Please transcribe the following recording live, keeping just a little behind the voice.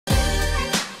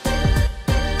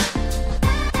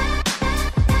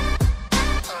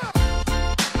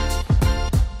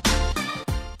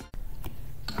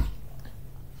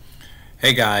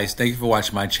Hey guys, thank you for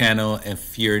watching my channel.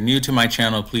 If you're new to my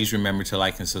channel, please remember to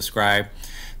like and subscribe.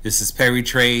 This is Perry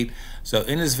Trade. So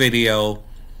in this video,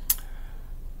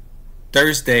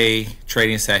 Thursday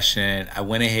trading session, I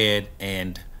went ahead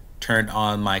and turned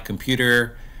on my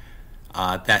computer.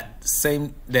 That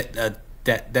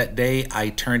day I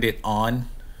turned it on.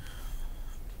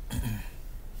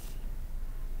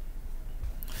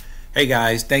 Hey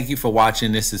guys, thank you for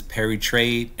watching. This is Perry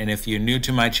Trade, and if you're new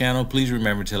to my channel, please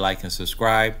remember to like and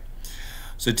subscribe.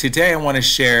 So today I want to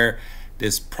share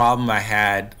this problem I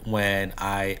had when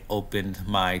I opened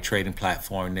my trading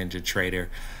platform, NinjaTrader.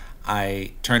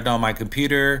 I turned on my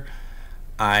computer.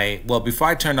 Before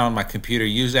I turned on my computer,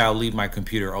 usually I'll leave my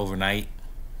computer overnight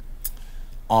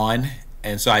on,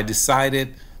 and so I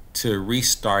decided to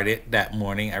restart it that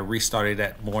morning. I restarted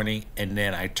that morning, and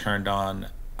then I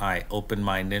opened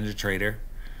my NinjaTrader,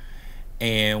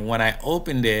 and when I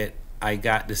opened it, I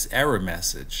got this error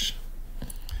message.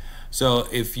 So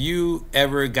if you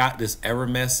ever got this error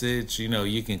message,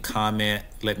 you can comment,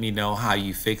 let me know how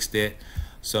you fixed it.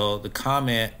 So the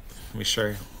comment, let me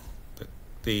show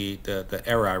you the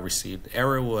error I received. The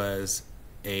error was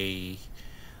a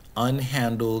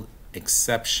unhandled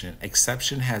exception.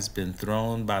 Exception has been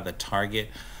thrown by the target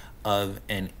of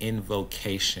an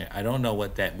invocation. I don't know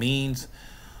what that means.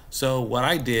 So what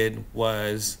I did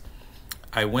was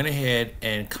I went ahead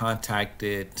and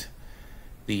contacted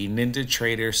the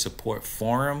NinjaTrader support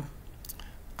forum.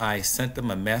 I sent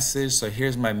them a message. So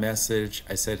here's my message.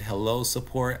 I said, hello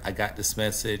support, I got this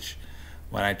message.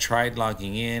 When I tried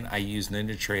logging in, I used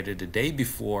NinjaTrader the day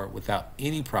before without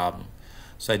any problem.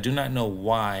 So I do not know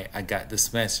why I got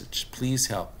this message. Please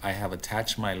help. I have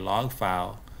attached my log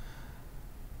file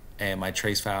and my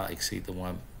trace file exceed the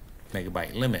 1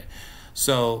 megabyte limit.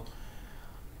 So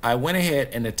I went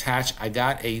ahead and I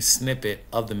got a snippet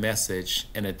of the message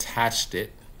and attached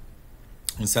it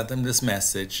and sent them this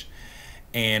message.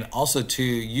 And also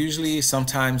usually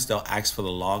sometimes they'll ask for the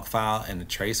log file and the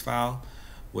trace file,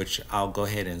 which I'll go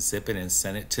ahead and zip it and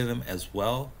send it to them as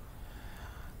well.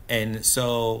 And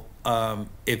so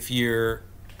if you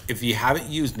haven't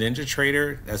used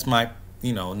NinjaTrader, that's my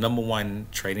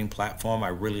 #1 trading platform. I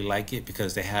really like it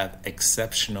because they have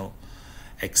exceptional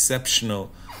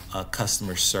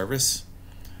customer service.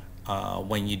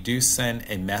 When you do send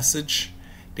a message,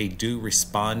 they do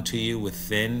respond to you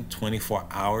within 24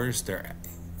 hours.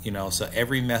 So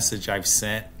every message I've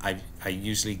sent, I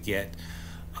usually get,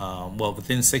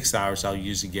 within 6 hours, I'll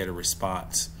usually get a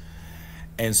response.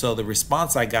 And so the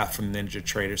response I got from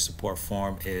NinjaTrader support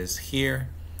forum is here.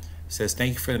 It says,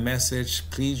 thank you for the message.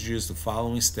 Please use the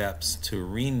following steps to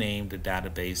rename the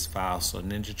database file so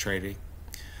NinjaTrader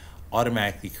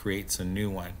automatically creates a new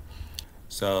one.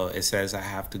 So it says I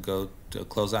have to go to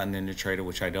close out NinjaTrader,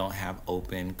 which I don't have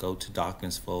open, go to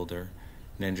Documents folder,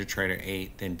 NinjaTrader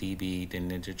 8, then DB,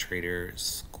 then NinjaTrader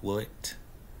Squlit,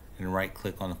 and right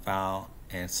click on the file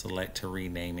and select to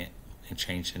rename it and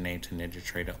change the name to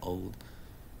NinjaTrader Old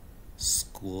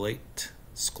Squlit.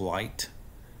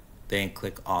 Then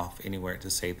click off anywhere to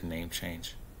save the name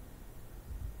change.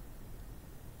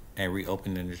 And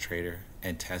reopen NinjaTrader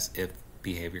and test if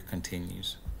behavior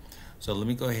continues. So let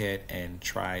me go ahead and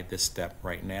try this step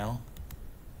right now.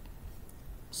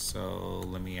 So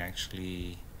let me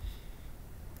actually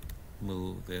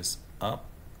move this up.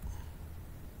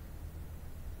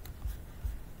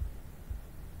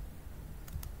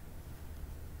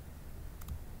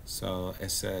 So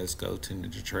it says go to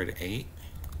NinjaTrader 8,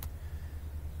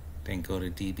 then go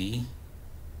to DB,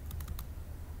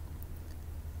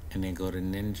 and then go to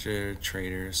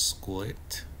NinjaTrader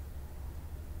Squlit.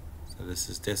 So this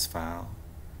is this file,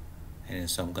 and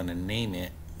so I'm going to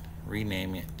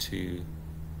rename it to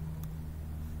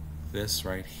this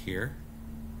right here.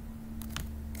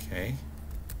 Okay.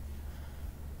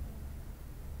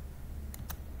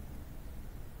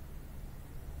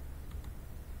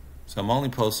 So I'm only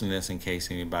posting this in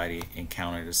case anybody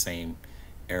encountered the same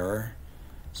error.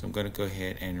 So I'm going to go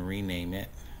ahead and rename it.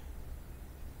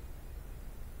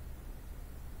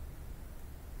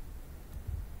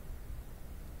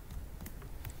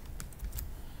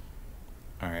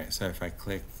 Alright, so if I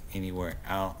click anywhere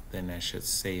out, then that should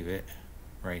save it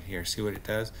right here. See what it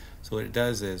does? So what it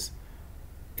does is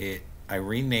I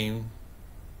renamed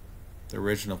the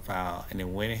original file and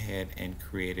then went ahead and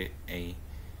created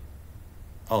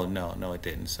no it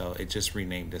didn't. So it just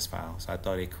renamed this file. So I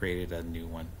thought it created a new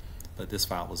one, but this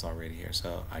file was already here.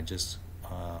 So I just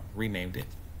renamed it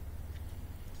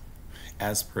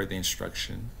as per the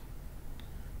instruction.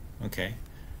 Okay.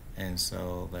 And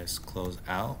so let's close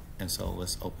out, and so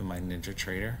let's open my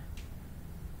NinjaTrader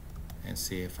and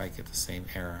see if I get the same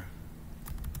error.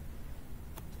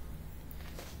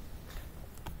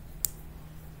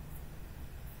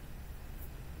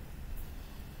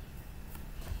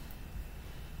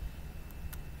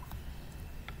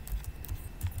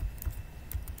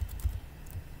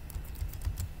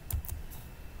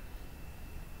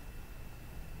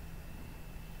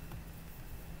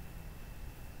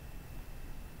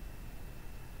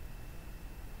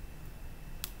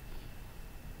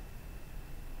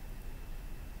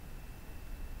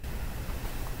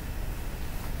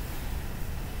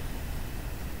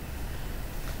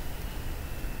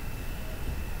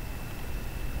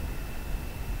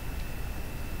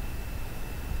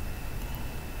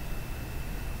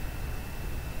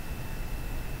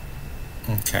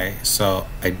 Okay, so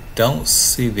I don't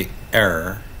see the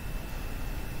error,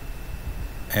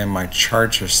 and my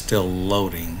charts are still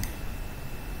loading.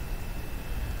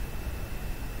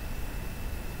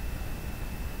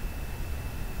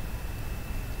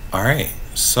 All right,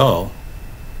 so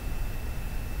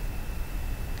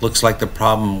looks like the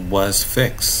problem was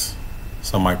fixed.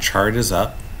 So my chart is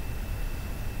up,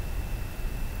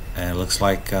 and it looks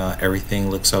like everything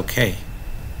looks okay.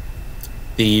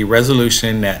 The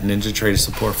resolution that NinjaTrader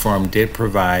Support Forum did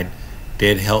provide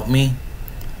did help me.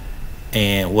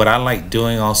 And what I like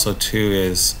doing also too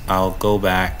is I'll go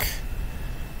back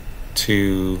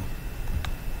to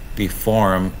the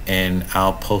forum and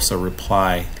I'll post a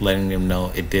reply letting them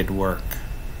know it did work.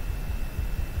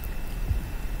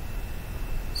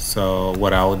 So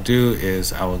what I will do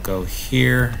is I will go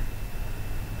here,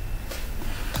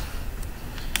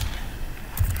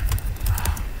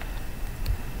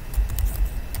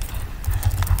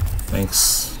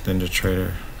 thanks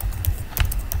NinjaTrader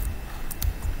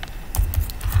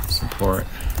Support.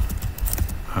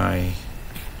 I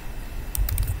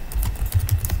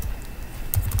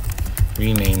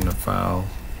rename the file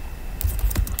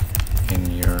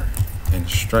in your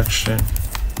instruction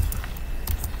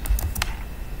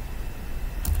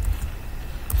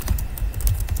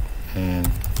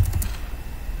and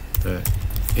the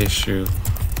issue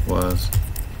was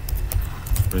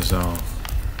resolved.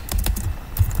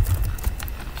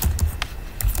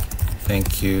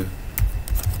 Thank you.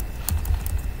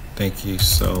 Thank you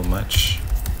so much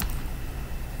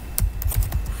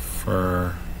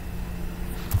for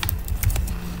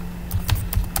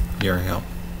your help.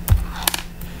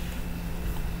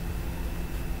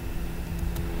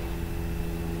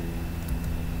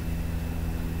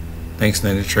 Thanks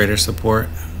NinjaTrader Support.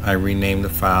 I renamed the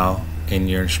file in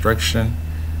your instruction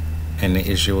and the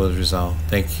issue was resolved.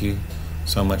 Thank you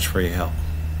so much for your help.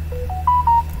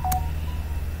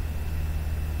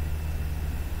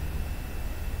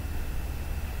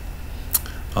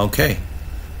 Okay,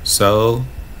 so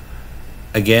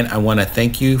again, I want to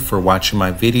thank you for watching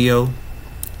my video.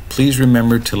 Please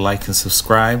remember to like and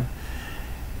subscribe,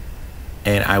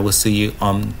 and I will see you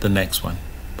on the next one.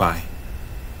 Bye.